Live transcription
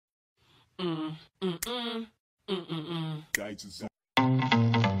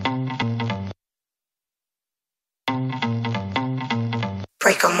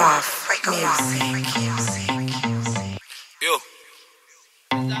Break 'em off. Break 'em off.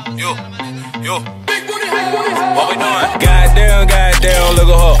 Yo. What we doing? Goddamn, look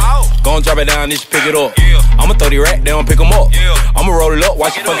at her. Gon' drop it down, then she pick it up. I'ma throw the rack down, pick 'em up. I'ma roll it up,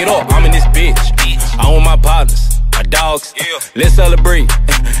 watch you fuck it up. I'm in this bitch. I'm with my partners, my dogs. Let's celebrate.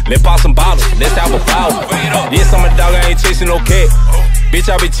 Let's pop some bottles. Let's have a power. Yes, I'm a dog, I ain't chasing no cat. Bitch,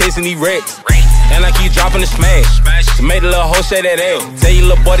 I be chasing these racks. And I keep dropping the smash. So made a little hoe shake that ass. Tell you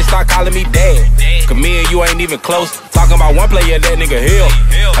little boy to start calling me dad. Cause me and you ain't even close. Talking about one player, that nigga hill.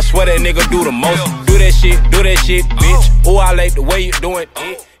 I swear that nigga do the most. Do that shit, bitch. Ooh, I like the way you doing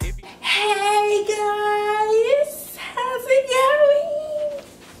it. Hey guys, how's it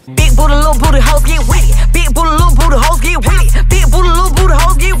going? Big booty, little booty, hoes get with it. Big booty, little booty, hoes get with it. Big booty, little booty,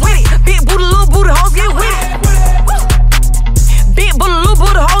 hoes get with it. Big booty, little booty, hoes get with it. Big booty, little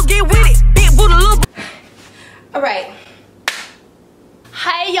booty, hoes get with it. Big booty, little. Alright.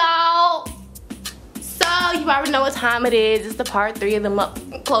 Hey y'all. So you already know what time it is. It's the part 3 of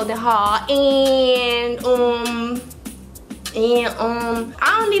the clothing haul. And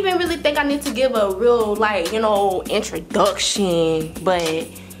I don't even really think I need to give a real, like, you know, introduction, but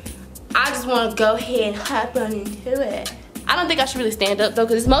I just want to go ahead and hop on into it. I don't think I should really stand up though,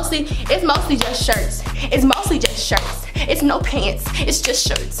 because it's mostly just shirts. It's mostly just shirts. It's no pants. It's just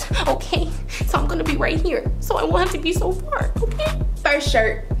shirts. Okay, so I'm gonna be right here, so I won't have to be so far. Okay. First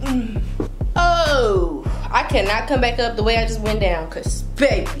shirt. Oh, I cannot come back up the way I just went down, cause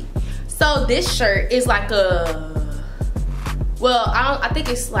baby. So this shirt is like a, well, I think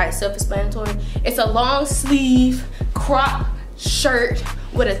it's like self-explanatory. It's a long sleeve crop shirt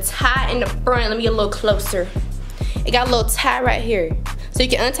with a tie in the front. Let me get a little closer. It got a little tie right here. So you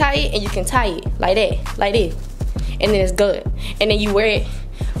can untie it and you can tie it like that, like this. And then it's good. And then you wear it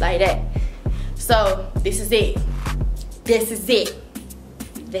like that. So this is it. This is it.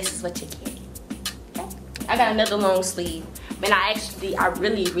 This is what you get. Okay. I got another long sleeve. Man, I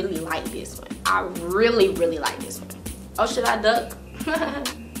really like this one. I really like this one. Oh, should I duck?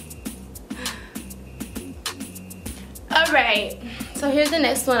 All right, so here's the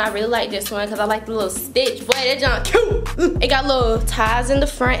next one. I really like this one because I like the little stitch. Boy, that junk cute. It got little ties in the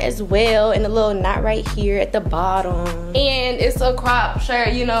front as well and a little knot right here at the bottom. And it's a crop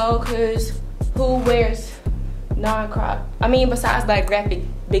shirt, you know, because who wears non-crop? I mean, besides like graphic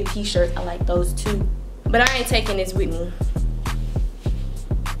big t-shirts, I like those too. But I ain't taking this with me.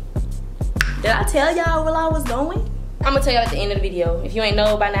 Did I tell y'all where I was going? I'm gonna tell y'all at the end of the video. If you ain't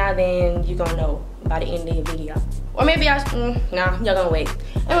know by now, then you gonna know by the end of the video. Or maybe nah, y'all gonna wait.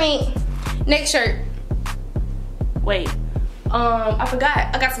 I mean, next shirt. Wait, I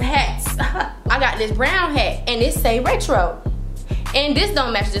forgot, I got some hats. I got this brown hat and it say retro. And this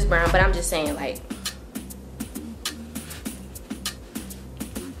don't match this brown, but I'm just saying like.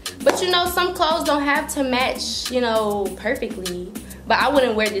 But you know, some clothes don't have to match, you know, perfectly. But I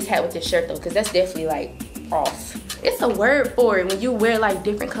wouldn't wear this hat with this shirt though, because that's definitely like off. It's a word for it when you wear like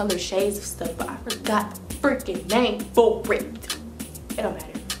different color shades of stuff, but I forgot the freaking name for it. It don't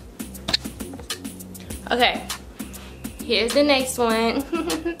matter. Okay, here's the next one. All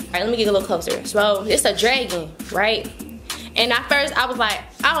right, let me get a little closer. So it's a dragon, right? And at first I was like,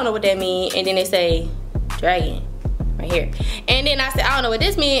 I don't know what that means. And then they say dragon right here. And then I said, I don't know what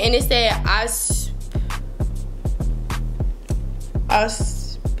this means. And it said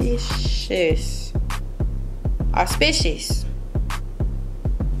auspicious.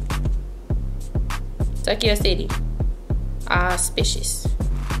 Tokyo City. Auspicious.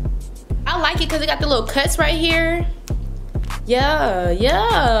 I like it because it got the little cuts right here. Yeah.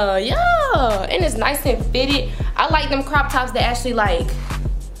 And it's nice and fitted. I like them crop tops that actually like,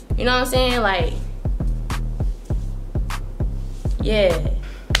 you know what I'm saying? Like, yeah.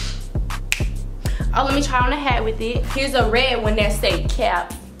 Oh, let me try on a hat with it. Here's a red one that say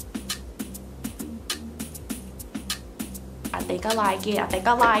cap. I think I like it.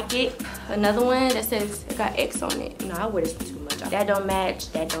 Another one that says it got X on it. No, I wear this too much. That don't match.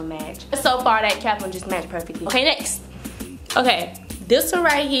 So far, that cap one just matched perfectly. Okay, next. Okay, this one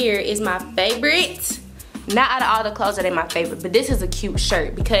right here is my favorite. Not out of all the clothes that ain't my favorite, but this is a cute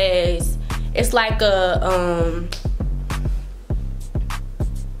shirt because it's like a,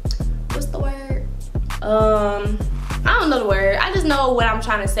 what's the word? I don't know the word. I just know what I'm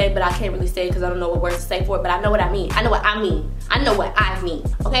trying to say, but I can't really say it because I don't know what words to say for it, but I know what I mean. I know what I mean.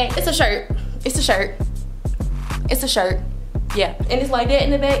 Okay? It's a shirt. Yeah, and it's like that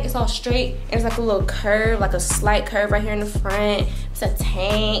in the back. It's all straight, and it's like a little curve, like a slight curve right here in the front. It's a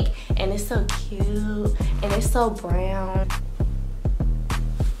tank, and it's so cute, and it's so brown.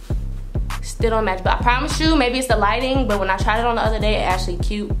 Still don't match, but I promise you, maybe it's the lighting, but when I tried it on the other day, it actually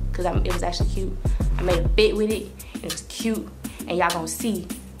cute, because it was actually cute. I made a bit with it, and it was cute, and y'all gonna see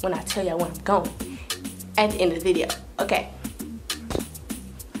when I tell y'all where I'm going at the end of the video, okay?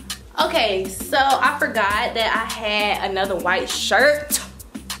 Okay, so I forgot that I had another white shirt.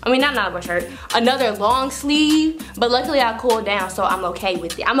 I mean, not another white shirt, another long sleeve, but luckily I cooled down, so I'm okay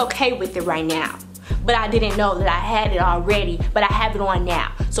with it. I'm okay with it right now. But I didn't know that I had it already, but I have it on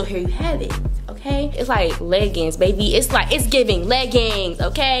now. So here you have it, okay? It's like leggings, baby. It's like, it's giving leggings,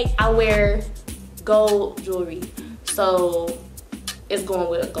 okay? I wear gold jewelry, so it's going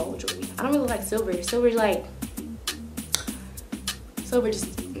with gold jewelry. I don't really like silver. Silver's like, silver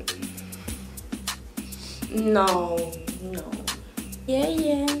just, no.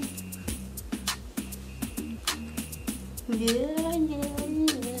 Yeah.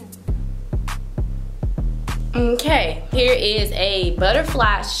 Okay, here is a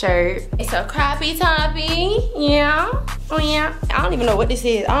butterfly shirt. It's a crappy toppy, yeah. Oh yeah, I don't even know what this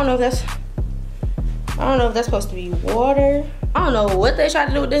is. I don't know if that's supposed to be water. I don't know what they tried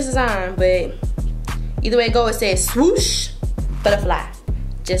to do with this design, but either way it goes, it says swoosh butterfly,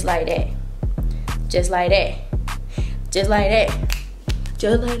 just like that, just like that, just like that,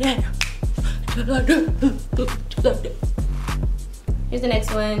 just like that, just like that, just like that. Here's the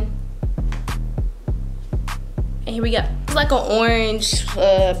next one. And here we go. It's like an orange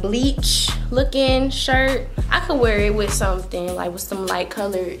bleach looking shirt. I could wear it with something, like with some light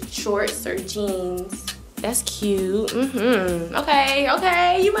colored shorts or jeans. That's cute.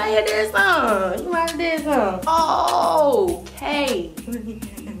 Okay, you might hear this song. Okay.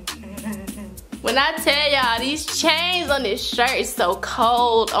 When I tell y'all, these chains on this shirt is so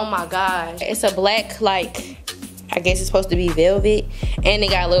cold. Oh my gosh. It's a black, like, I guess it's supposed to be velvet. And they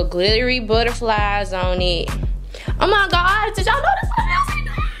got little glittery butterflies on it. Oh my gosh, did y'all notice what else?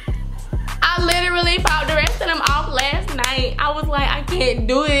 I literally popped the rest of them off last night. I was like, I can't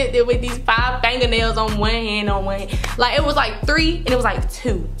do it with these 5 fingernails on one hand, Like, it was like 3 and it was like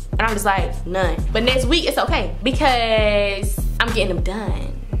 2. And I'm just like, none. But next week, it's okay because I'm getting them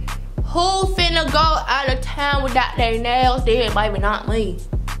done. Who finna go out of town without their nails did, baby? Not me.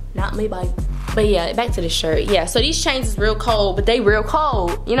 Not me, baby. But yeah, back to the shirt. Yeah, so these chains is real cold, but they real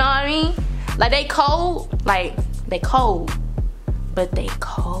cold. You know what I mean? Like, they cold, like, they cold, but they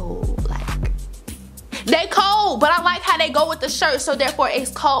cold, like, they cold, but I like how they go with the shirt, so therefore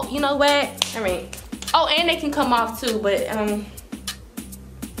it's cold. You know what? I mean, oh, and they can come off too, but I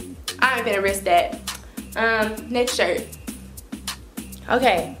ain't gonna risk that. Next shirt.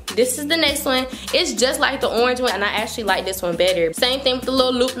 Okay, this is the next one. It's just like the orange one, and I actually like this one better. Same thing with the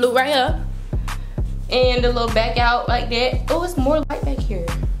little loop right here, and the little back out like that. Oh, it's more light back here.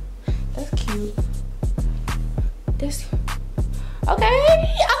 That's cute. Okay,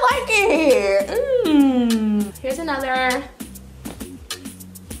 I like it. Here's another.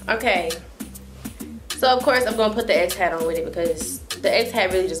 Okay, so of course I'm gonna put the X hat on with it because the X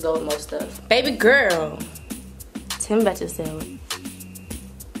hat really just goes with most stuff. Baby girl, tell me about yourself.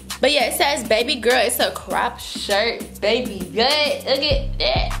 But yeah, it says baby girl. It's a crop shirt, baby. Good. Look at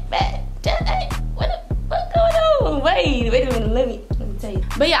that. What's going on? Wait a minute. Let me tell you.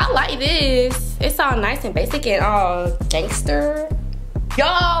 But yeah, I like this. It's all nice and basic and all gangster.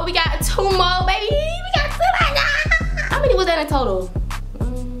 Yo, we got 2 more, baby. We got 2 right now. How many was that in total?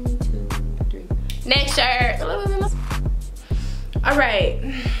 1, 2, 3. Next shirt. All right.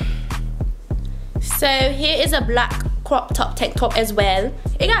 So here is a black crop top tank top as well.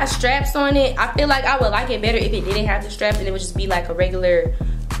 It got straps on it. I feel like I would like it better if it didn't have the straps and it would just be like a regular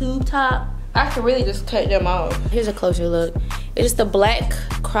tube top. I could really just cut them off. Here's a closer look. It's just a black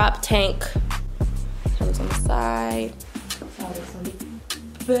crop tank. That looks on the side. That looks on the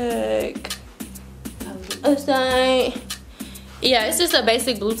back. That looks on the other side. Yeah, it's just a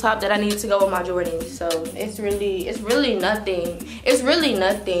basic blue top that I need to go with my Jordans. So it's really nothing. It's really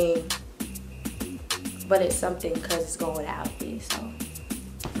nothing. But it's something because it's going with the outfit. So.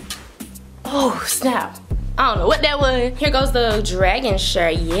 Oh snap! I don't know what that was. Here goes the dragon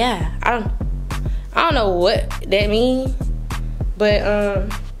shirt. Yeah, I don't know what that means, but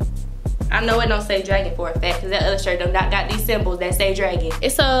I know it don't say dragon for a fact because that other shirt don't got these symbols that say dragon.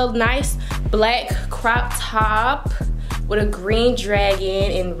 It's a nice black crop top with a green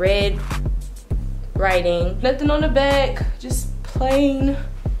dragon and red writing. Nothing on the back, just plain.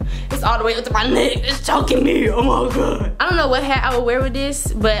 It's all the way up to my neck. It's choking me. Oh my god. I don't know what hat I would wear with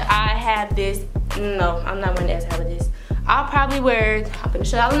this, but I have this. No, I'm not wearing the hat with this. I'll probably wear, I'm gonna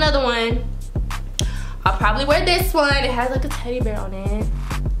show y'all another one. I'll probably wear this one. It has like a teddy bear on it.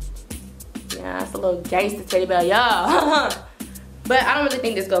 Yeah, it's a little gangster teddy bear, y'all. But I don't really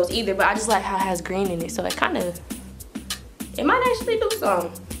think this goes either, but I just like how it has green in it, so it kind of, it might actually do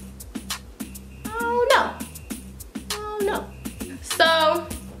something. I don't know. So,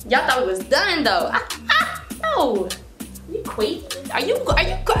 y'all thought we was done though. No. Are you crazy? Are you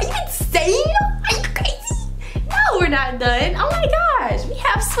insane? Are you crazy? No, we're not done. Oh my gosh. We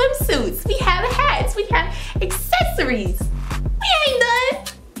have swimsuits. We have hats. We have accessories. We ain't done.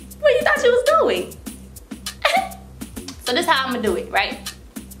 Where you thought you was going? So this is how I'm gonna do it, right?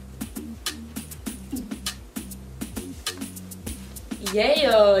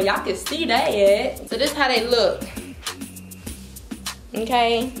 Yeah, y'all can see that. So this is how they look.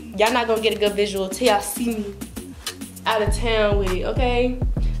 Okay? Y'all not gonna get a good visual till y'all see me out of town with it, okay?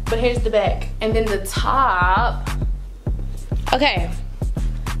 But here's the back. And then the top. Okay.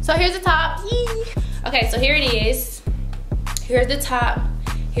 So here's the top. Yee. Okay, so here it is. Here's the top.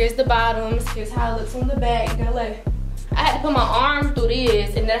 Here's the bottoms. Here's how it looks on the back. You gotta like, I had to put my arm through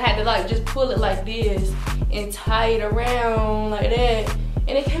this, and then I had to like just pull it like this and tie it around like that,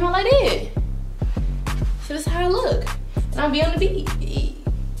 and it came out like that. So this is how it look. And I'm gonna be on the beach.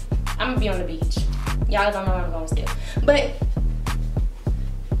 I'm gonna be on the beach. Y'all don't know where I'm going still. But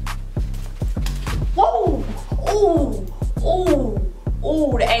whoa! Ooh! Ooh!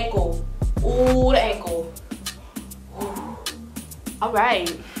 Ooh! The ankle! Ooh! The ankle! Ooh. All right.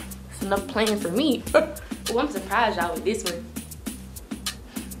 It's enough playing for me. Ooh, I'm surprised y'all with this one.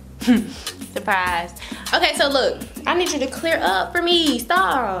 Surprise. Okay, so look, I need you to clear up for me.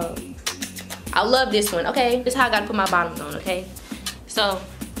 Stop. I love this one, okay? This is how I gotta put my bottoms on, okay? So,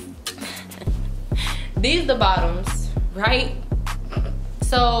 these are the bottoms, right?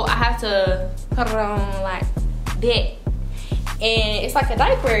 So, I have to put it on like that. And it's like a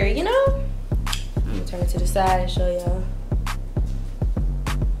diaper, you know? I'm gonna turn it to the side and show y'all.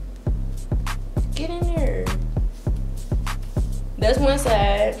 Get in there. That's one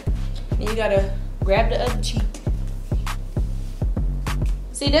side. And you gotta grab the other cheek.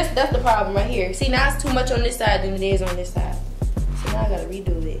 See, that's the problem right here. See, now it's too much on this side than it is on this side. So now I gotta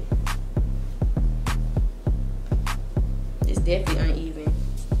redo it. It's definitely uneven.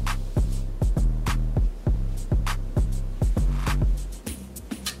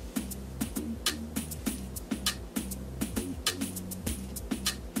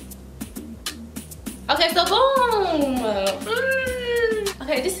 Okay, so boom.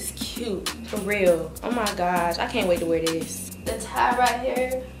 Okay, this is cute, for real. Oh my gosh, I can't wait to wear this. The tie right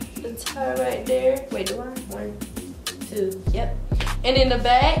here, the tie right there. Wait, do I? 1, 2, yep. And in the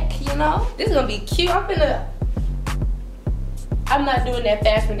back, you know, this is gonna be cute. I'm not doing that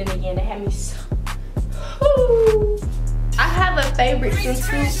fast one again. They had me so. Woo. I have a favorite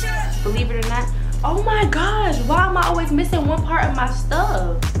swimsuit, believe it or not. Oh my gosh, why am I always missing one part of my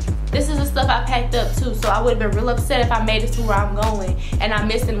stuff? This is the stuff I packed up too, so I would have been real upset if I made it to where I'm going and I'm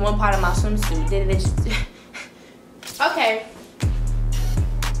missing one part of my swimsuit. Then it just okay.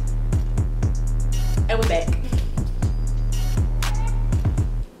 And we're back.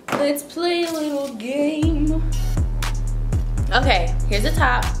 Let's play a little game. Okay, here's the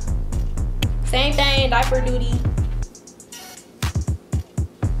top. Same thing, diaper duty.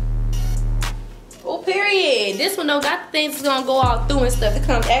 Oh, period. This one don't got the things that's gonna go all through and stuff. It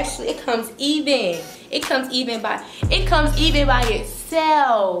comes even. It comes even by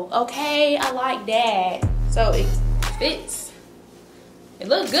itself. Okay, I like that. So it fits. It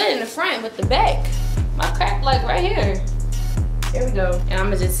looks good in the front, but the back, my crack like right here. There we go. And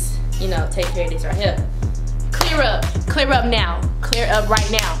I'ma just, you know, take care of this right here. Clear up now. Clear up right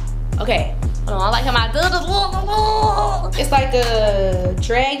now. Okay. Hold on, I like how my it's like a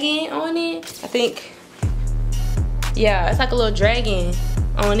dragon on it. I think. Yeah, it's like a little dragon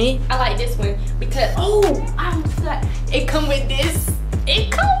on it. I like this one because it come with this.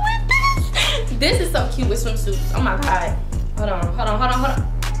 It come with this. This is so cute with swimsuits. Oh my god. Hold on.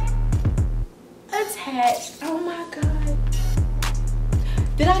 Attached. Oh my god.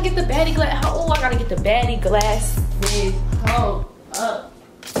 Did I get the baddie glass? Oh, I gotta get the baddie glass with. Hold up.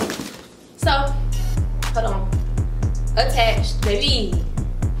 So, hold on. Attached, baby.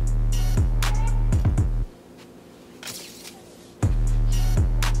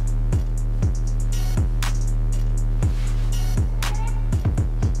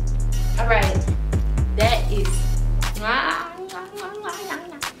 All right. That is.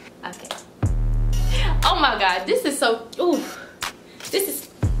 Okay. Oh my God, this is so. Ooh. This is.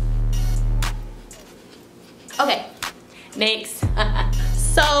 Okay. Next.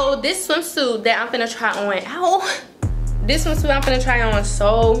 So this swimsuit that I'm gonna try on, ow, This swimsuit I'm gonna try on,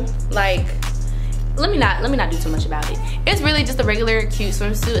 so like, let me not do too much about it. It's really just a regular cute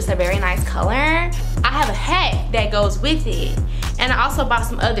swimsuit. It's a very nice color. I have a hat that goes with it, and I also bought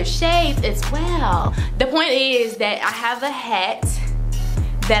some other shades as well. The point is that I have a hat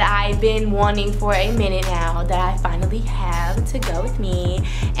that I've been wanting for a minute now that I finally have to go with me,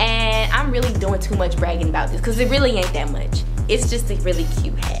 and I'm really doing too much bragging about this because it really ain't that much. It's just a really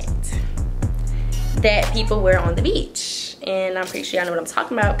cute hat that people wear on the beach, and I'm pretty sure y'all know what I'm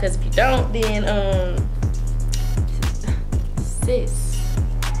talking about, because if you don't, then sis,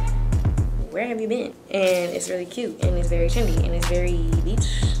 where have you been? And it's really cute, and it's very trendy, and it's very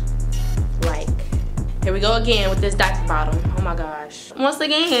beach-like. Here we go again with this diaper bottom. Oh my gosh. Once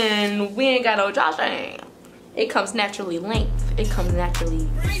again, we ain't got no drawstring. It comes naturally length. It comes naturally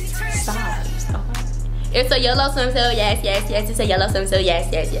size. Okay. It's a yellow swimsuit, yes, yes, yes. It's a yellow swimsuit, yes,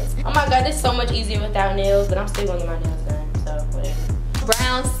 yes, yes. Oh my god, it's so much easier without nails, but I'm still gonna get my nails done, so whatever.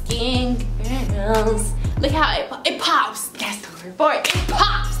 Brown skin girls. Look how it pops. That's the word for it. It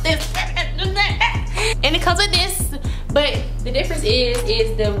pops. And it comes with this, but the difference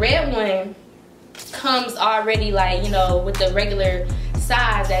is the red one comes already, like, you know, with the regular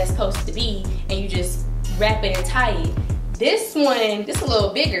size that's supposed to be, and you just wrap it and tie it. This one, this a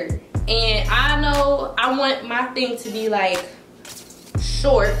little bigger, and I know I want my thing to be like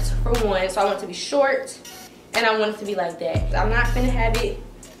short for one, so I want it to be short, and I want it to be like that. I'm not gonna have it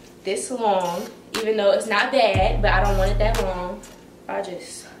this long, even though it's not bad, but I don't want it that long. I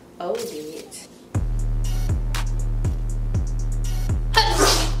just fold it.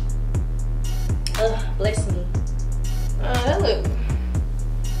 Bless me. That look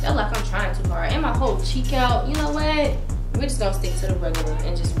like I'm trying too hard. And my whole cheek out. You know what? We're just gonna stick to the regular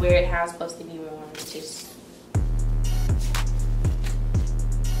and just wear it how it's supposed to be worn. Just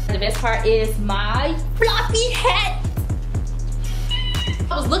the best part is my floppy hat.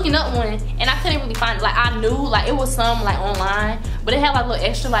 I was looking up one and I couldn't really find it. Like, I knew like it was some like online, but it had like little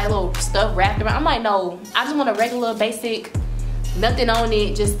extra like little stuff wrapped around. I'm like, no, I just want a regular basic, nothing on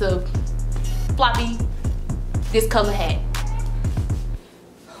it, just the floppy, this color hat.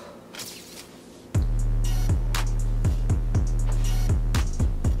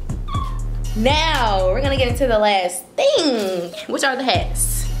 Now we're gonna get into the last thing, which are the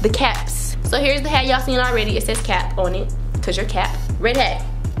hats, the caps. So here's the hat y'all seen already. It says cap on it, cause your cap. Red hat,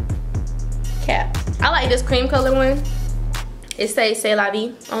 cap. I like this cream color one. It says "C'est la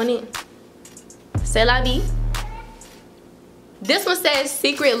vie" on it. C'est la vie. This one says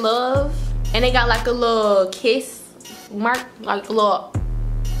 "Secret Love," and they got like a little kiss mark, like a little,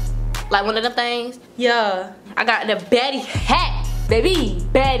 like one of them things. Yeah, I got the baddie hat, baby,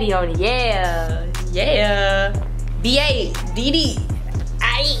 baddie on it. Yeah, yeah. AWWWW.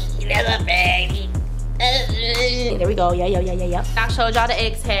 That's a baddie. There we go. Yeah. I showed y'all the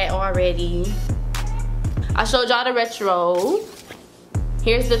X hat already. I showed y'all the retro.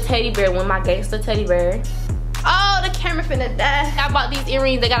 Here's the teddy bear one, my gangster teddy bear. Oh, the camera finna die. I bought these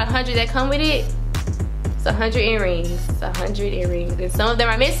earrings. They got 100 that come with it. It's 100 earrings. It's 100 earrings. And some of them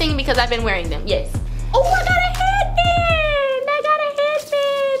are missing because I've been wearing them. Yes. Oh, I got a headband. I got a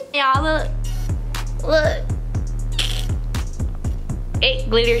headband. Y'all, look. It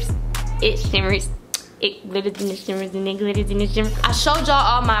glitters. It shimmers. It glitters and it shimmers and it glitters and it shimmers. I showed y'all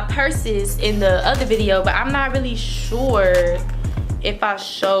all my purses in the other video, but I'm not really sure if I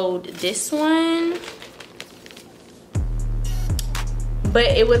showed this one. But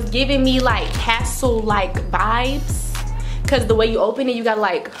it was giving me like castle-like vibes, cause the way you open it, you gotta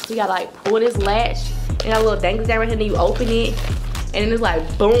like pull this latch and got a little dangly down right here, and then you open it, and then it's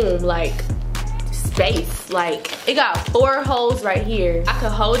like boom, like space. Like, it got 4 holes right here. I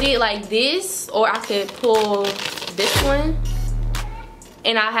could hold it like this, or I could pull this one,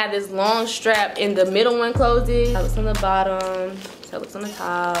 and I have this long strap, and the middle one closes. That looks on the bottom, that looks on the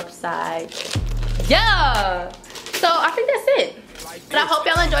top side. Yeah, so I think that's it. But I hope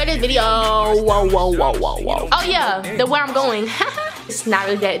y'all enjoyed this video. Whoa. Oh yeah, where I'm going. It's not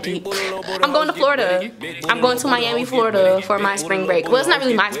really that deep. I'm going to Florida. I'm going to Miami, Florida for my spring break. Well, it's not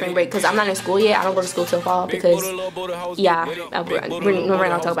really my spring break because I'm not in school yet. I don't go to school till fall because, yeah, we're not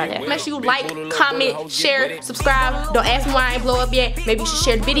gonna talk about that. Make sure you like, comment, share, subscribe. Don't ask me why I ain't blow up yet. Maybe you should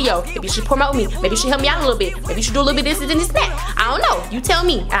share the video. Maybe you should promote me. Maybe you should help me out a little bit. Maybe you should do a little bit of this and this and that. I don't know. You tell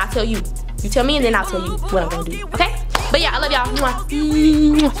me and I'll tell you. You tell me and then I'll tell you what I'm gonna do. Okay? But yeah, I love y'all.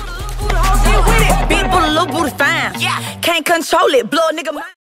 Big booty, little booty fine. Yeah, can't control it, blow a nigga mind.